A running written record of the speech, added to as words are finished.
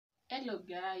Hello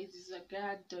guys, it's a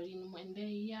girl Doreen Mwende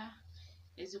here.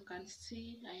 As you can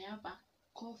see, I have a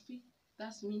coffee.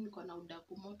 That's mean niko na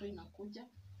udaku moto inakuja.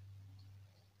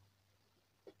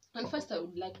 And first I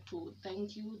would like to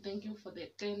thank you for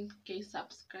the 10k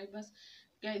subscribers.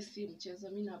 Guys, si mchezo,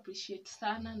 mimi na appreciate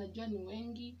sana. Najua ni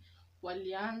wengi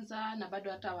walianza na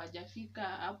bado hata hawajafika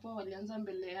hapo, walianza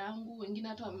mbele yangu, wengine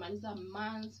hata wamemaliza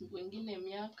months, wengine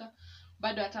miaka,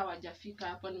 bado hata hawajafika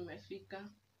hapo nimefika.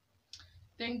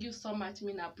 Thank you so much,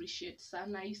 mimi na appreciate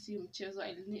sana. Hii si mchezo,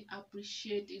 I really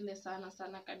appreciate ile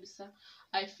sana kabisa.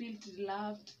 I feel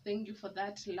loved. Thank you for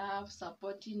that love,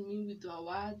 supporting me with your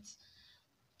words,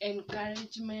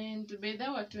 encouragement.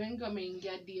 Bedha watu wengi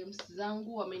wameingia DMs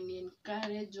zangu, wameni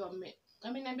encourage,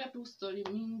 wameniambia tu story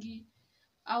mingi,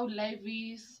 au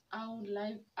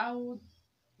au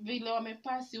vile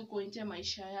wamepasi huko nje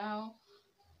maisha yao,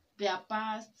 their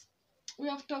past. We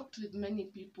have talked with many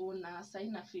people na sasa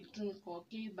ina feel tu niko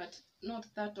okay, but not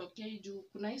that okay. Juu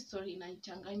kuna history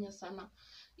inanichanganya sana,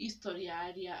 history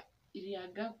ya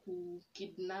Iriaga ku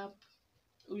kidnap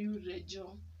huyu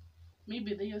Rejo.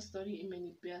 Maybe the story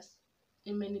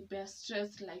imenipea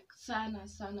stress like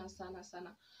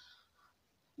sana.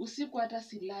 Usiku hata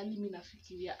silali, mimi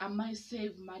nafikiria am I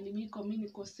safe, mali mimi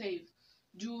niko safe.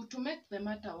 Juu to make the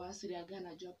matter worse, Iriaga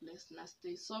na jobless na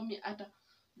stay. So me hata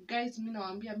guys, mimi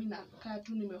nawaambia, mimi nakaa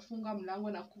tu nimefunga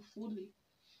mlango na kufuli.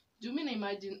 Juu mimi na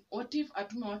imagine what if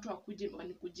atuma watu wakuje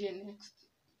wanikujie next.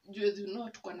 Juu as you know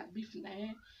tuko na beef na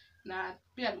yeye, na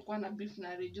pia alikuwa na beef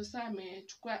na Rejo. Sasa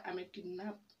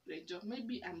amekidnap Rejo.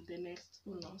 Maybe I'm the next,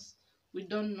 who knows, we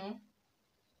don't know.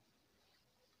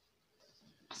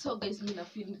 So guys, mimi na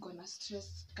feel niko na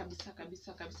stress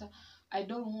kabisa. I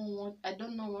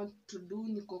don't know what to do.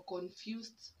 Niko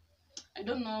confused. I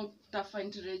don't know to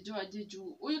find Rejo aje.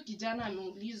 Juu huyu kijana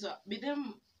ameulizwa,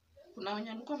 bidem kuna wenye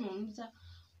walikuwa wameuliza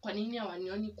kwa nini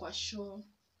hawanioni kwa show.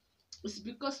 It's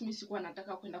because mimi sikuwa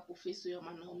nataka kwenda kuface huyo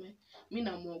mwanaume. Mimi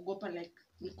namuogopa, like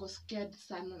niko scared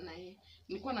sana na yeye.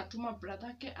 Nilikuwa natuma brother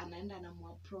yake, anaenda na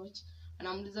approach,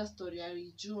 anamuuliza story ya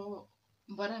Rejo,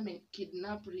 mbona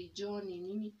amekidnap Rejo ni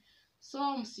nini.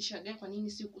 So msishagae kwa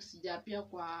nini sijapia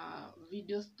kwa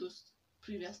videos to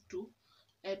previous to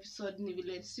episode. Ni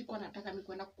vile sikuwa nataka mimi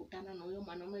kwenda kukutana na huyo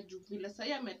mwanaume. Juu vile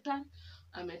sasa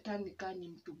ameturn nika ni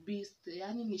mtu beast,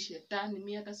 yani ni shetani.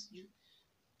 Mimi hata sijui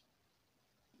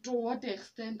to what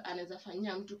extent anaweza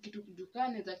fanyia mtu kitu kijuka,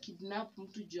 anaweza kidnap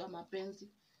mtu juu ya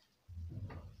mapenzi.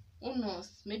 Who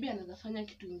knows, maybe anaweza fanya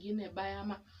kitu kingine baya,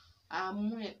 ama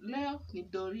amue leo ni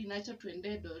Doreen, acha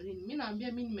tuende Doreen. Mimi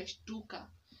naambia, mimi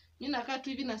nimeshtuka. Mimi nakaa tu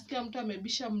hivi nasikia mtu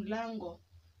amebisha mlango.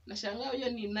 Nashangaa huyo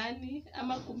ni nani,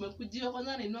 ama kumekujiwa.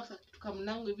 Kwanza nainua kitu kama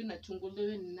mlango hivi nachungulia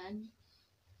huyo ni nani.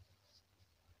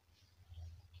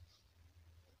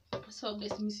 So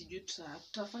guys, mimi sijui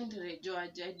tutafind Rejo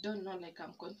aje. I don't know, like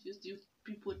I'm confused. You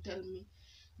people tell me.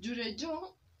 Juu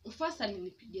Rejo first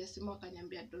alinipigia simu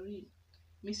akaniambia, Doreen,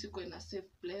 mimi siko in a safe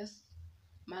place,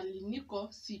 mali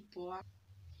niko si poa.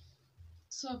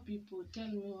 So people tell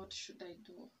me, what should I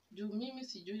do? Juu mimi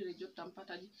sijui Rejo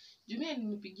tutampata aje. Juu mimi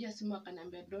alinipigia simu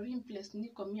akaniambia, Doreen, place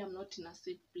niko mimi, I'm not in a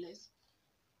safe place.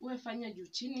 Wewe fanya juu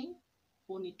chini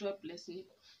unitoe place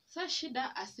niko. Sasa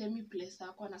shida asemi place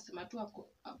yako, anasema tu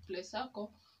place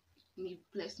yako ni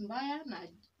place mbaya na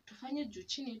tufanye juu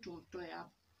chini tumtoe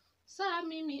hapo. Sasa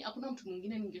mimi hakuna mtu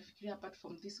mwingine ningefikiria apart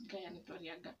from this guy anaitwa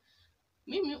Iriaga.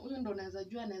 Mimi huyo ndo naweza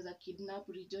jua anaweza kidnap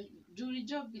Rejo. Juu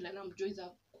Rejo bila namjua is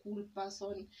a cool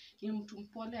person, ni mtu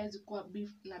mpole, hawezi kuwa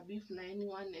beef na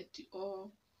anyone at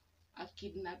all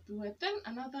akidnapiwe. Then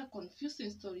another confusing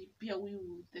story pia,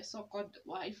 huyu the so called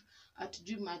wife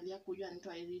atujui mali yake, huyu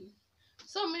anaitwa Irene.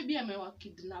 So maybe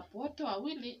amewakidnap wote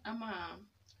wawili, ama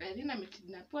Irene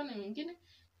amekidnapiwa na wengine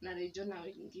na Rejo na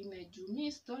wengine. Juu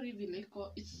mi story vile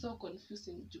iko, it's so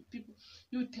confusing. Juu people,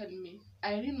 you tell me,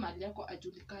 Irene mali yako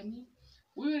ajulikani.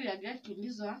 Huyu Iriaga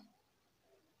akiulizwa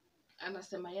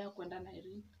anasema yeye kwenda na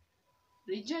Irene.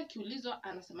 Rejo akiulizwa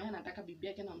anasema yeye anataka bibi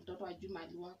yake na mtoto ajui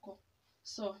mali wako.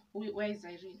 So where is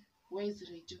Irene? Where is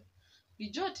Rejo?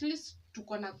 Rejo at least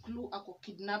tuko na clue ako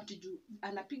kidnapped. Juu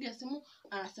anapiga simu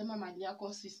anasema mali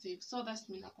yako si safe. So that's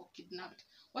mean ako kidnapped.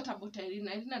 What about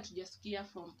Irene? Irene hatujasikia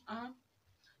from her.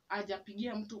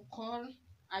 Hajapigia mtu call,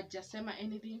 hajasema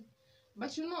anything.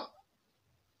 But you know,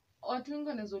 watu wengi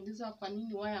wanazouliza kwa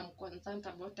nini why I'm concerned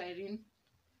about Irene.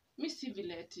 Mimi si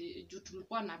vile eti juu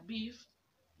tulikuwa na beef,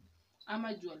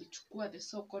 ama juu alichukua the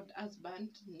so called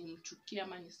husband nimchukia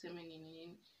ama niseme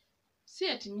nini. Si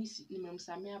eti mimi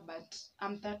nimemsamea, but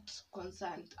I'm that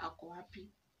concerned ako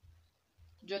happy.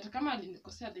 Juu hata kama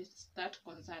alinikosea, this that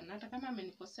concern. Hata kama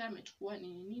amenikosea, amechukua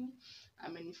nini,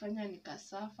 amenifanya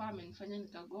nikasafa, amenifanya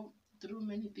nikago through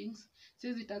many things.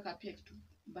 Siwezi taka pia kitu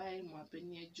mbaya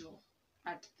mwapenie juu.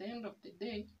 At the end of the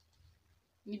day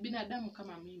ni binadamu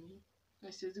kama mimi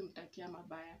na siwezi mtakia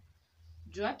mabaya.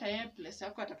 Juu hata yeye place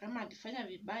yako hata kama alifanya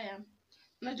vibaya,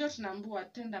 unajua tunaambiwa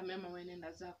tenda mema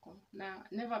wenenda zako na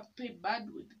never pay bad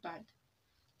with bad.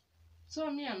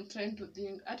 So me I'm trying to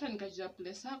think, hata nikajua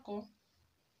place yako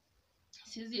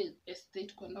siwezi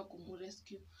hesitate kwenda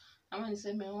kumrescue ama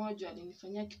niseme hojo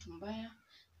alinifanyia kitu mbaya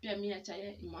pia mimi acha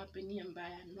yeye imwapenie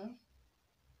mbaya. No,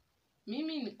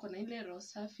 mimi niko na ile roho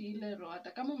safi, ile roho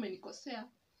hata kama umenikosea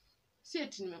si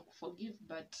eti nimekuforgive,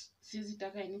 but siwezi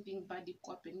taka anything bad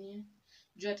kuapenie.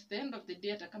 Juu at the end of the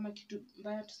day hata kama kitu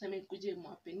mbaya tuseme ikuje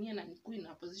imwapenie na nikuwe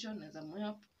na position naweza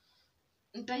mhelp,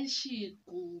 nitaishi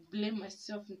ku blame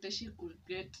myself, nitaishi ku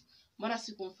regret mbona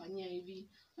sikumfanyia hivi.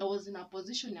 I was in a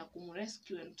position ya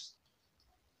kumrescue and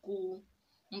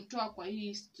kumtoa kwa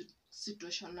hii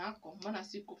situation yako, mbona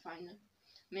sikufanya,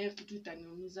 na hiyo kitu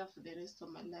itaniumiza for the rest of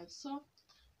my life. So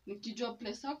nikijua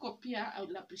place yako pia I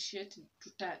will appreciate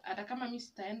hata kama mimi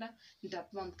sitaenda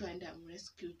nitatuma mtu aende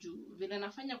amrescue. Juu vile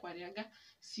nafanya kwa Riaga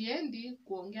siendi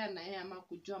kuongea na yeye ama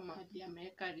kujua mahali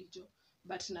ameweka Rijo,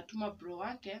 but natuma bro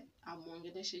wake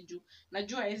amuongeleshe juu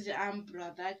najua hizi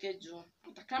brother yake juu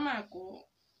hata kama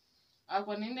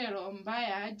ako nende roho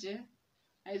mbaya aje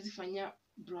haizi fanya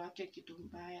bro wake kitu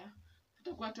mbaya.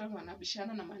 Tutakuwa tu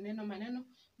wanabishana na maneno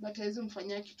but haizi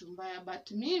mfanyia kitu mbaya.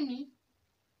 But mimi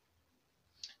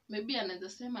maybe anaweza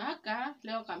sema haka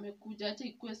leo kamekuja acha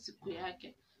ikuwe siku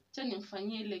yake, acha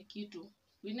nimfanyie ile kitu.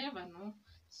 We never know.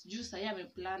 Sijui sahi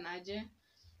ameplan aje,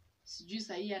 sijui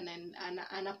sahi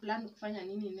ana plan kufanya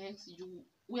nini next. Juu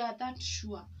we are that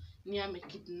sure ni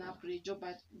amekidnap Rejo,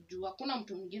 but juu hakuna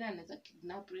mtu mwingine anaweza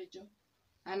kidnap Rejo.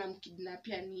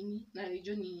 Anamkidnapia nini? Na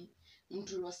Rejo ni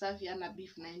mtu rosafi, ana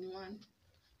beef na anyone.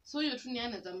 So hiyo tu ni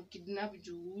anaweza mkidnap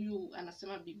juu huyu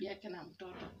anasema bibi yake na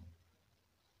mtoto.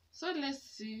 So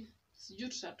let's see. Sijui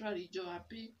tutatoa Rejo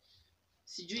wapi,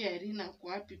 sijui Irina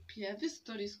kwa wapi pia. This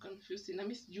story is confusing na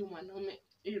mimi sijui mwanaume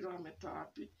hilo ametoa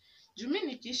wapi. Juu mimi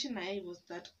nikiishi na yeye was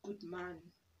that good man.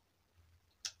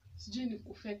 Sijui ni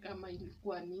kufake ama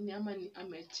ilikuwa nini ama ni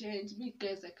amechange. Me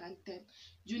guys I can't tell.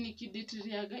 Juu nikidate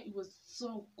Riaga it was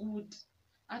so good.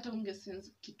 Hata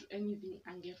ungesense kitu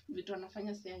anything vitu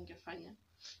anafanya sasa angefanya.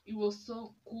 It was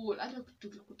so cool. Hata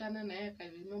tukikutana na yeye I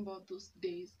remember all those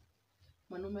days.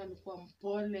 Mwanaume alikuwa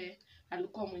mpole,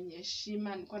 alikuwa mwenye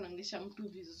heshima, alikuwa anaongesha mtu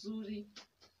vizuri.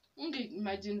 Unge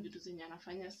imagine vitu zenye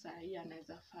anafanya saa hii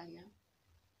anaweza fanya.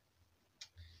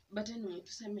 But anyway,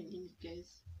 tuseme nini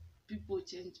guys, people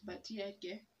change, but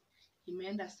yake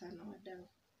imeenda sana wadau.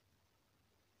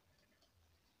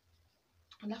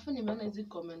 Alafu nimeona hizi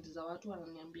comment za watu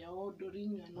wananiambia oh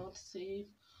Doreen you are not safe,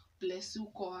 place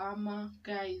uko ama.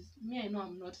 Guys, me I know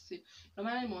I'm not safe. Ndio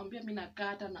maana nimwambia mimi nakaa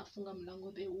hata nafunga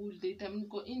mlango the whole day. Time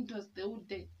niko indoors the whole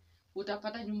day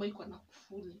utapata nyumba iko na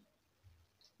kufuli.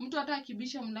 Mtu hata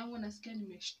akibisha mlango nasikia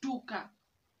nimeshtuka.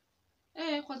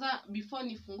 Kwanza before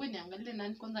nifungue niangalie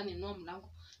nani kwanza ninua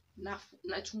mlango.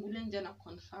 Nachungulia nje na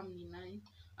confirm ni nani.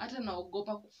 Hata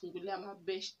naogopa kufungulia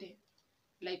mabeshte.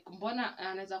 Like mbona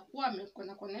anaweza kuwa amekuwa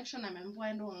na connection ameambiwa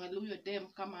aende angalie huyo dem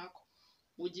kama ako.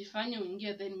 Ujifanye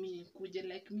uingie then mimi nikuje,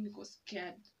 like mimi niko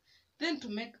scared. Then to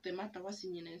make the matter worse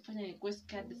inanifanya nikuwe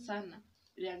scared sana.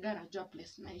 Riaga anajua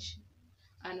place naishi,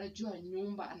 anajua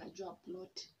nyumba, anajua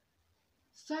plot.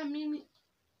 Sasa mimi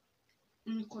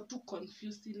niko tu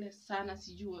confused ile sana,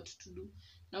 sijui what to do.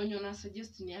 Na wenye wana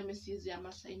suggest ni siwezi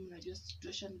ama sasa hivi najua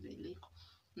situation vile iko.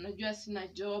 Unajua sina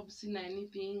job, sina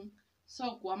anything.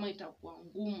 So kuama itakuwa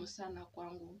ngumu sana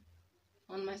kwangu.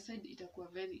 On my side itakuwa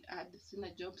very hard. Sina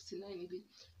job, sina anything.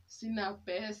 Sina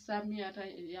pesa mimi hata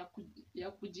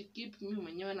ya kujikeep mimi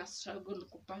mwenyewe na struggle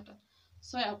kupata.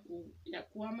 So ya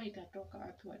kuama itatoka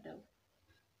wapi wadau?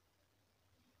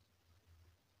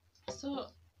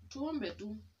 So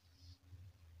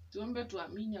tuombe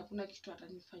tuamini hakuna kitu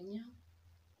atanifanyia.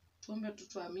 Tuombe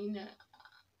tuamini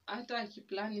hata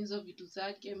akiplan hizo vitu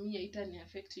zake mimi haitani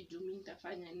affect juu mimi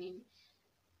nitafanya nini?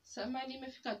 Sasa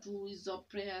nimefika tu hizo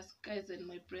prayers guys and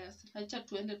my prayers. Acha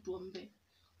tuende tuombe.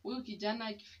 Huyu kijana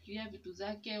akifikiria vitu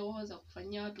zake za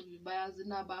kufanyia watu vibaya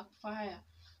zina backfire.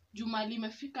 Juma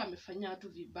limefika amefanya watu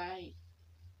vibaya.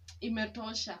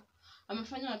 Imetosha.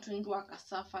 Amefanya watu wengi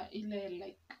wakasafa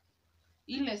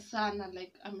ile sana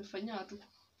like amefanya watu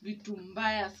vitu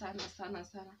mbaya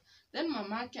sana. Then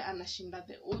mamake anashinda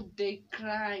the whole day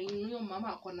crying. Huyo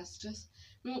mama ako na stress.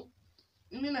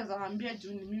 Mimi naweza waambia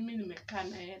juu mimi nimekaa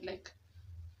na yeye like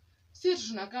si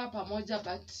tunakaa pamoja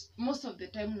but most of the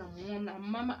time namuona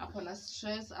mama ako na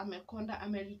stress, amekonda,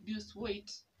 reduce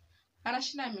weight.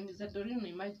 Anashinda ameniuliza, Doreen,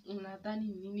 unadhani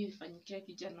nini ilifanyikia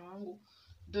kijana wangu?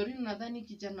 Doreen, unadhani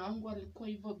kijana wangu alikuwa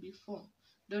hivyo before?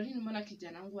 Doreen, mbona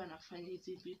kijana wangu anafanya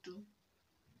hizi vitu?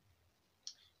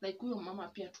 Like huyo mama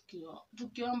pia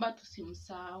tukiomba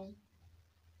tusimsahau.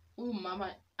 Huyu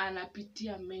mama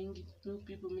anapitia mengi.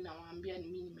 People mimi nawaambia ni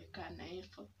mimi nimekaa naye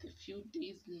for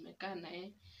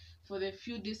the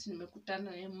few days,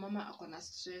 nimekutana naye, mama ako na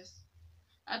stress.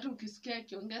 Hata ukisikia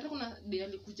akiongea, hata kuna day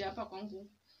alikuja hapa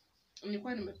kwangu,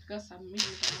 nilikuwa nimepika samini,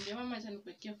 nikamwambia mama acha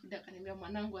nikuwekea food, akaniambia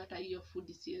mwanangu hata hiyo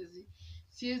food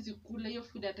siwezi kula hiyo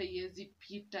food, hata iwezi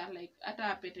pita, like hata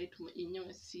appetite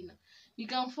yenyewe sina.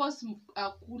 Nikamforce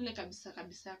akule kabisa,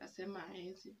 akasema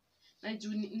haezi. Na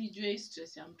nijue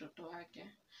stress ya mtoto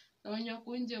wake. Na wenye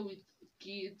wako nje with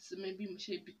kids, maybe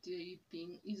mshaipitia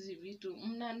hizi vitu,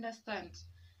 mna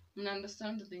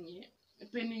understand zenye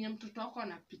pain yenye mtoto wako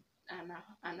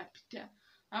anapitia,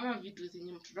 ama vitu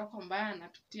zenye mtoto wako mbaya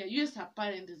anapitia. Yes, a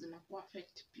parent zinakuwa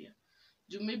affect pia.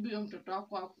 Juu maybe huyo mtoto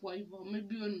wako hakuwa hivyo,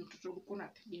 maybe huyo ni mtoto ulikuwa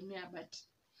unategemea but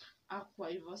hakuwa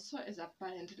hivyo. So as a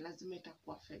parent lazima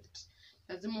itakuwa affect.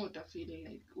 Lazima utafeel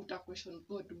like question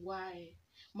God, why?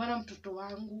 Mbona mtoto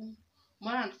wangu?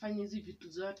 Mbona anafanya hizi vitu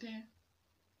zote?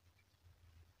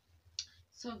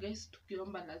 So guys,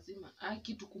 tukiomba lazima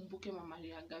tukumbuke mama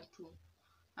Riaga tu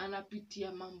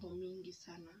anapitia mambo mingi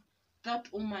sana.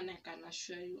 That woman, I can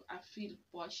assure you, I feel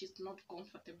poor, she's not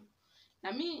comfortable.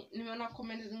 Na mimi nimeona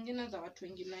comment zingine za watu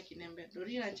wengine akiniambia,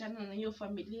 Doreen, achana na hiyo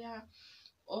familia.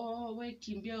 We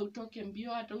kimbia, utoke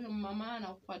mbio. Hata huyo mama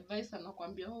anakuadvise,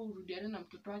 anakuambia urudiane na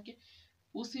mtoto wake,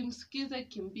 usimsikize,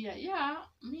 kimbia.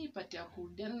 Mimi pati ya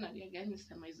kurudiana na Riaga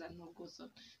nisema is a no go. So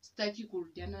sitaki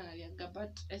kurudiana na Riaga,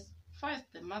 but as far as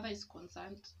the mother is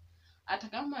concerned, hata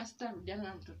kama sitarudiana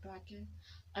na mtoto wake,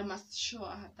 I must show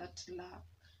her that love.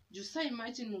 Just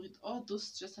imagine with all those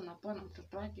stress anapewa na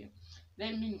mtoto wake,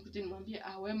 then mimi nikuje nimwambie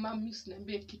we mami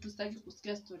usiniambie kitu, sitaki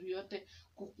kusikia story yote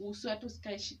kukuhusu, hata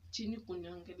usikae chini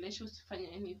kuniongelesha, usifanye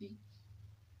anything.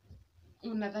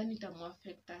 Unadhani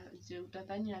itamuaffect aje?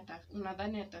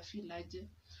 Unadhani atafeel aje?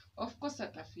 Of course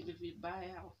atafeel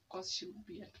vibaya, of course she will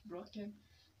be heartbroken.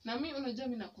 Na mimi unajua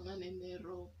mimi nakuwa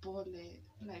nero pole,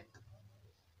 like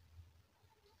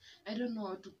I don't know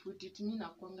how to put it. Mimi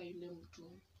nakuanga yule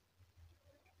mtu,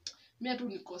 mimi hata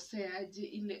unikosea aje,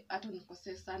 ile hata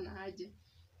unikosea sana aje,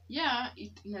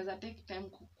 inaweza take time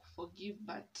kuforgive,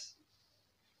 but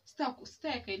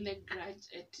sitaweka ile grudge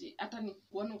eti hata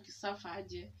nikuona ukisuffer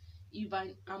aje,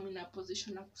 even I'm in a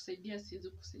position na kusaidia, siwezi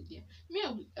kusaidia. Mimi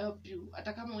will help you,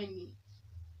 hata kama wewe ni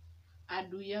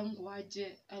adui yangu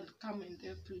aje, I'll come and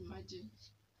help you. Imagine,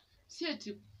 si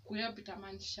eti kuyapita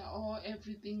maanisha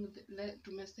everything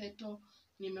tumesettle,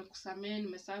 nimekusamea,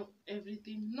 nimesahau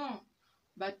everything, no,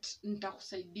 but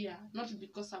nitakusaidia, not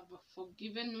because I've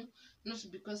forgiven you, not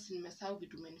because nimesahau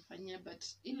vitu umenifanyia, but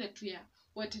ile tu ya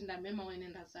watenda mema,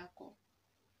 wenenda zako,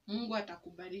 Mungu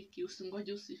atakubariki.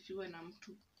 Usingoje usifiwe na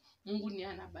mtu, Mungu ni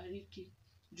anabariki.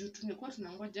 Juu tulikuwa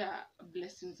tunangoja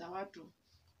blessings za watu,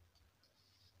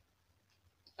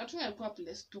 hatungekuwa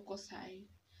place tuko sahi.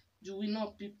 Juu we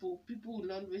know people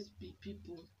will always be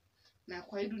people, na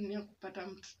kwa hii dunia kupata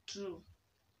mtu true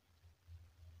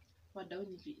wadau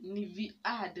ni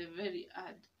very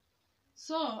hard.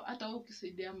 So hata wewe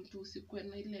ukisaidia mtu, usikuwe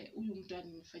na ile huyu mtu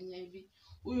alinifanyia hivi,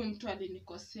 huyu mtu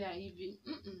alinikosea hivi.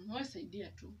 Wewe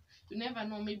saidia tu. You never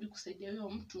know, maybe kusaidia huyo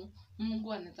mtu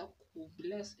Mungu anaweza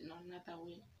kubless in another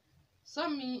way. So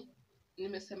mimi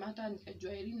nimesema, hata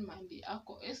nikajua Irene mandi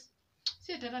ako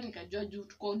si tena nikajua, juu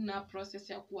tuko na process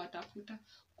ya kuwatafuta,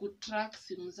 kutrack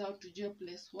simu zao, tujue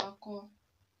place wako.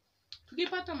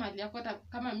 Tukipata mali yako, hata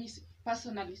kama mimi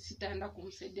personally sitaenda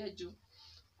kumsaidia, juu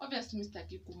obviously mimi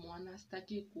sitaki kumuona,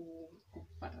 sitaki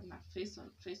kupata na face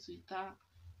with her.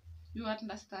 You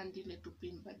understand, ile tu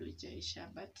pain bado haijaisha,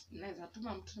 but naweza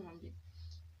tuma mtu nimwambie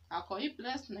ako hii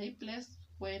place na hii place,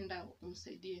 kwenda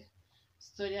umsaidie.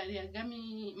 Story ya Riaga,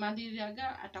 mali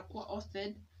Riaga atakuwa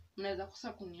hosted, mnaweza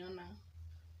kosa kuniona.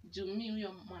 Juu mimi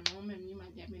huyo mwanaume mimi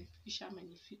mali amenifikisha,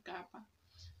 amenifika hapa,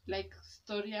 like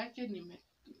story yake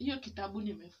hiyo kitabu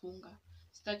nimefunga.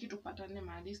 Sitaki tupatane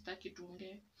mahali, sitaki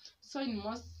tuongee. So in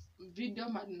most video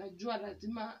mali najua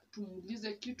lazima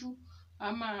tumuulize kitu,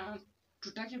 ama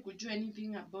tutaki kujua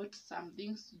anything about some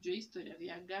things, juu history ya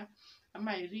Riaga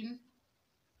ama Irene,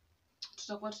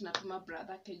 tutakuwa tunatuma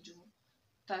brother yake, juu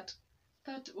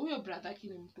huyo brother yake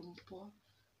ni mtu mpoa,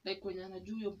 like wenye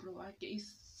anajua huyo bro wake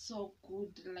is so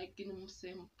good, like ni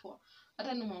msempoa.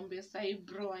 Hata nimwambie sai,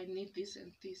 bro I need this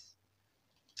and this,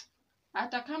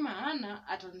 hata kama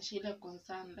atanisha ile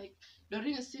concern, like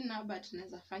Doreen sina but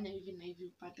naweza fanya hivi na hivi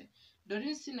upate,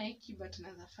 Doreen sina hiki but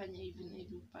naweza fanya hivi na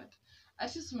hivi upate.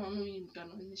 at least unaona huyu mtu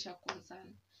anaonyesha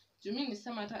concern. Juu mimi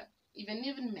nisema hata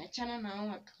even nimeachana na hao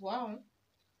watu wao,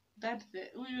 that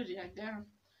huyu Riaga,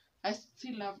 I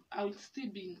will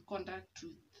still be in contact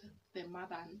with the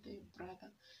mother and the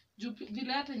brother. Juu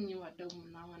vile hata nyi wadau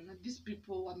mnaona, these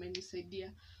people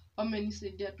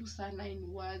wamenisaidia tu sana in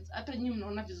words. Hata nyi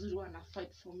mnaona vizuri wana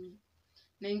fight for me.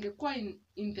 Na ingekuwa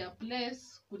in their place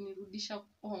kunirudisha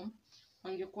home,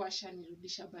 wangekuwa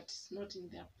washanirudisha, but it's not in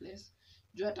their place.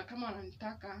 Juu hata kama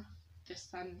wananitaka, the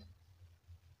son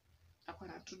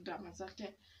akona tu drama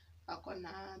zake,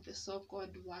 akona the so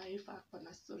called wife,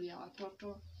 akona story ya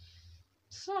watoto.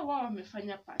 So wao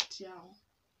wamefanya part yao.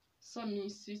 So mi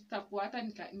sitakuwa hata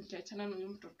nikiachana na huyo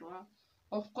mtoto wao.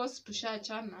 Of course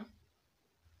tushaachana.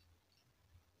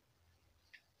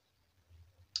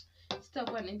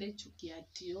 Sitakuwa naenda chukia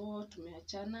tio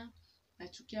tumeachana.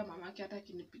 Nachukia mamake hata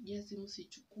akinipigia simu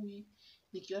sichukui.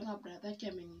 Nikiona brother yake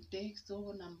amenitext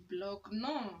na block.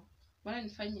 No, bwana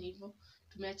nifanye hivyo.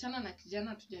 Tumeachana na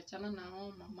kijana, tujaachana na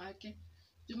hao mamake.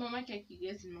 Juu mamake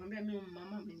akigezi nimwambia mimi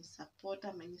mama amenisupport,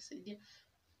 amenisaidia.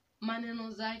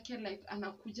 Maneno zake like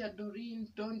anakuja,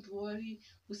 Doreen, don't worry,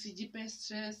 usijipe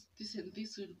stress, this and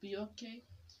this will be okay.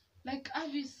 Like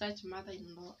having such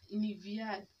mother-in-law ni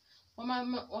viad.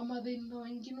 Wa mother-in-law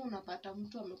wengine unapata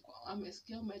mtu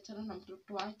amesikia umeachana na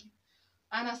mtoto wake,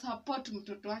 ana support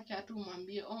mtoto wake, hata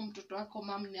umwambie mtoto wako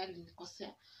mama ni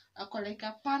alinikosea, ako like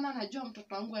hapana, najua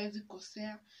mtoto wangu hawezi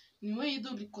kosea, ni wewe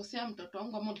hizo ulikosea mtoto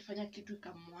wangu ama ulifanya kitu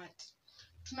ikamwati.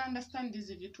 Tuna understand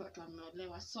hizi vitu watu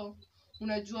wameolewa. So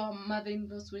unajua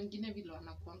mother-in-laws wengine vile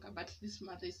wanakuanga, but this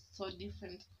mother is so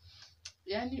different.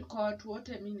 Yani kwa watu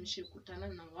wote mimi nishikutana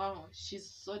na wao,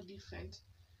 she's so different.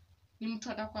 Ni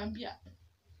mtu atakwambia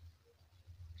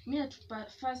mimi at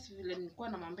first vile nilikuwa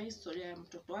namwambia historia ya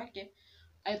mtoto wake,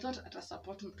 I thought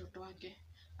atasupport mtoto wake.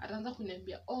 Ataanza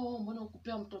kuniambia mbona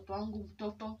ukupea mtoto wangu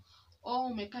mtoto?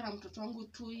 Umekaa na mtoto wangu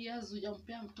 2 years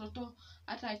hujampea mtoto,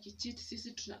 hata akicheat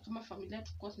sisi kama familia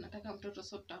tulikuwa tunataka mtoto,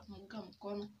 so tutamunga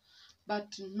mkono.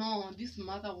 But no, this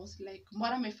mother was like,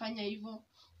 mbona amefanya hivyo?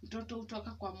 Mtoto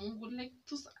utoka kwa Mungu. Like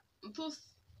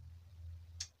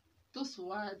those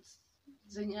words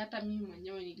zenye hata mimi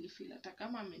mwenyewe nilifeel hata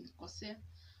kama amenikosea,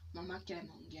 mamake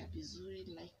anaongea vizuri,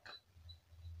 like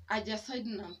ajaside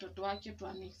na mtoto wake to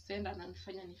an extent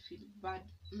ananifanya ni feel bad.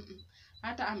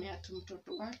 Hata ameatu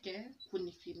mtoto wake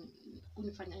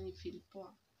kunifanya ni feel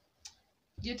poor.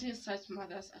 Getting such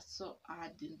mothers are so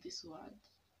hard in this world.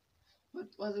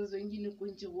 But wazazi wengine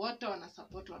kunje wote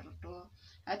wanasupport watoto wao.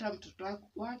 Hata mtoto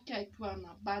wake akiwa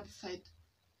na bad side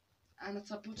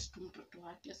anasupport tu mtoto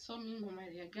wake. So mimi Mama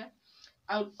Riaga,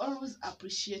 I will always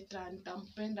appreciate her.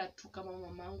 Nitampenda tu kama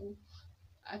mamangu.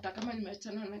 Hata kama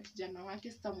nimeachana na kijana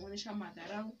wake, sitamuonesha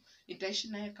madharau. Nitaishi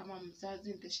naye kama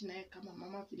mzazi, nitaishi naye kama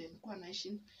mama vile nilikuwa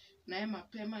naishi naye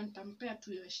mapema. Nitampea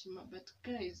tu hiyo heshima. But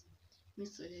guys, mimi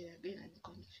story ya Riaga ni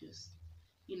confused.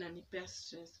 Inanipea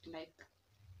stress like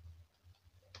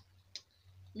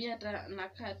mimi hata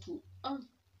nakaa tu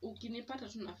ukinipata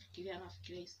tu nafikiria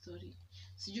story.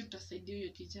 Sijui tutasaidia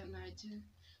huyo kijana aje.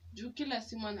 Juu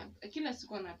kila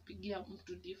siku anapigia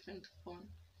mtu different phone.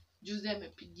 Juzi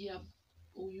amepigia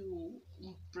huyu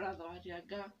brother wa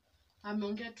Riaga.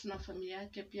 Ameongea tu na familia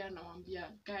yake pia,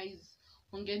 anawaambia guys,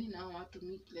 ongeeni na watu,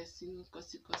 mimi place niko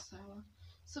siko sawa.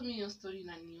 So mimi hiyo story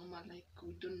inaniuma, like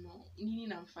we don't know nini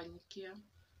namfanyikia.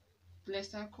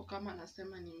 Place yako kama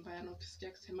anasema ni mbaya, na ukisikia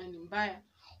akisema ni mbaya,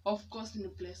 of course ni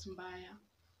place mbaya.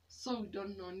 So we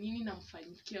don't know nini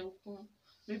namfanyikia huko.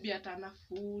 Maybe hata ana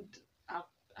food,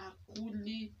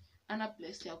 akuli, ana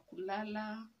place ya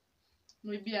kulala,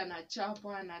 maybe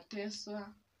anachapwa,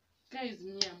 anateswa. Guys,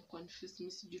 me I'm confused.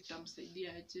 Mimi sijui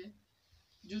tutamsaidia aje.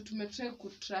 Juu tumetry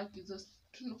kutrack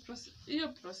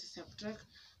hiyo process ya kutrack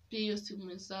pia hiyo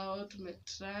simu zao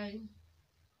tumetry,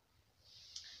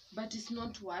 but it's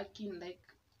not working. Like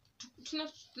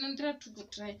tunaendelea tu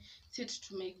kutry, si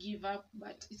tume-give up,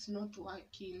 but it's not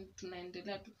working.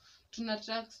 Tunaendelea tu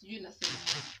tunatrack,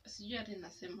 sijui hata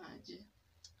inasema aje.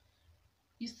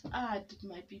 It's hard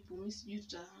my people. Mimi sijui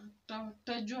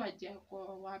tutajua aje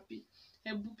kwa wapi.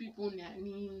 Hebu people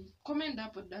ni comment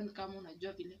hapo down kama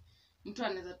unajua vile mtu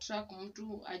anaweza track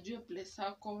mtu ajue place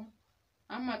yako,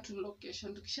 ama tu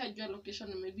location. Tukishajua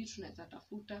location maybe tunaweza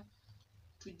tafuta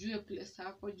tujue place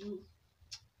yako. Juu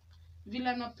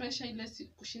vile na pressure ile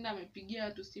kushinda amepigia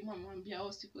watu simu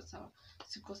amwambia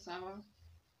siko sawa,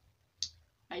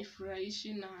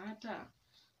 haifurahishi. Na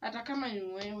hata kama ni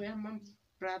wewe ama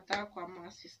brother kwa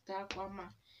ama sister kwa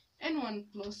ama anyone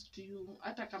close to you,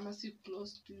 hata kama si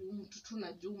close to you, mtu tu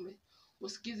unajua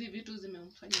usikizi vitu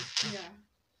zimemfanyikia,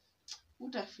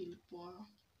 utafeel poa.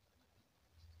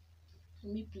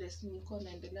 mi place niko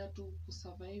naendelea tu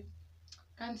kusurvive.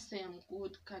 Can't say I'm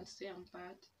good, can't say I'm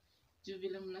bad. Juu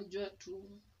vile mnajua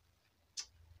tu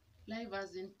life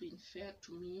hasn't been fair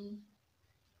to me.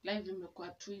 Life imekuwa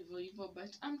tu hivyo,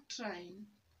 but I'm trying.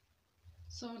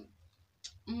 So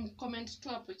comment tu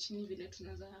hapo chini vile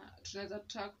tunaweza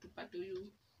track tupate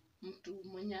huyu mtu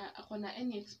mwenye akona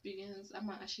any experience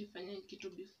ama ashifanya kitu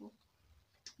before.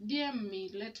 DM me,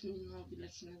 let me know vile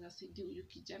tunaweza saidia huyu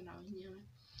kijana wenyewe,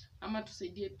 ama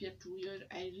tusaidie pia tu huyo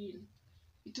Irene.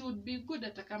 It would be good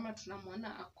hata kama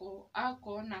tunamwona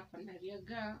ako na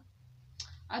riaga,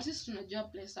 at least tunajua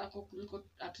place ako kuliko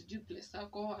atujui place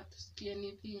ako, atusikie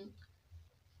anything.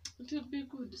 It would be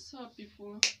good. So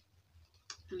people,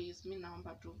 please, mi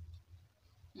naomba tu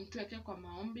mtuweke kwa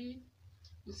maombi.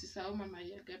 Msisahau mama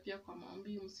Riaga pia kwa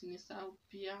maombi. Msinisahau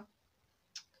pia.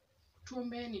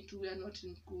 Tuombeeni tu, we are not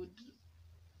in good.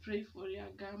 Pray for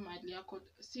Riaga, mali yako.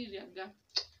 Si Riaga,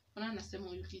 ona nasema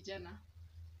huyu kijana.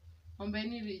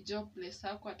 Ombeni rejob place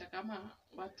yako hata kama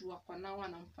watu wako nao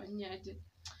wanamfanyia aje.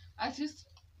 At least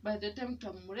by the time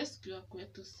tutamrescue akwe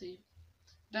to safe.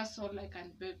 That's all I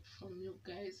can beg from you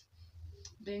guys.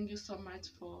 Thank you so much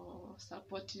for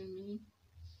supporting me.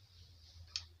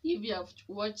 If you have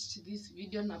watched this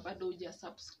video na bado huja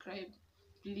subscribe,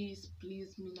 please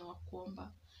mi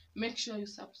nawakuomba, make sure you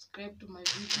subscribe to my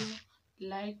video,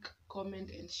 like,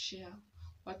 comment and share.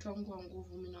 Watu wangu wa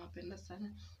nguvu, mi nawapenda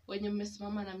sana. Wenye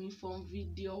mmesimama na mi from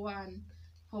video 1,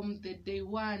 from the day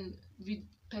 1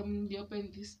 time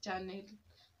niliopen this channel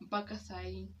mpaka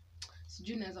sahi.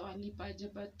 Sijui naweza walipa aje,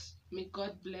 but may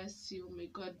God bless you, may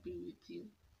God be with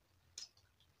you.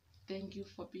 Thank you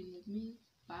for being with me.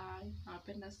 Bye.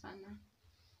 Nawapenda sana.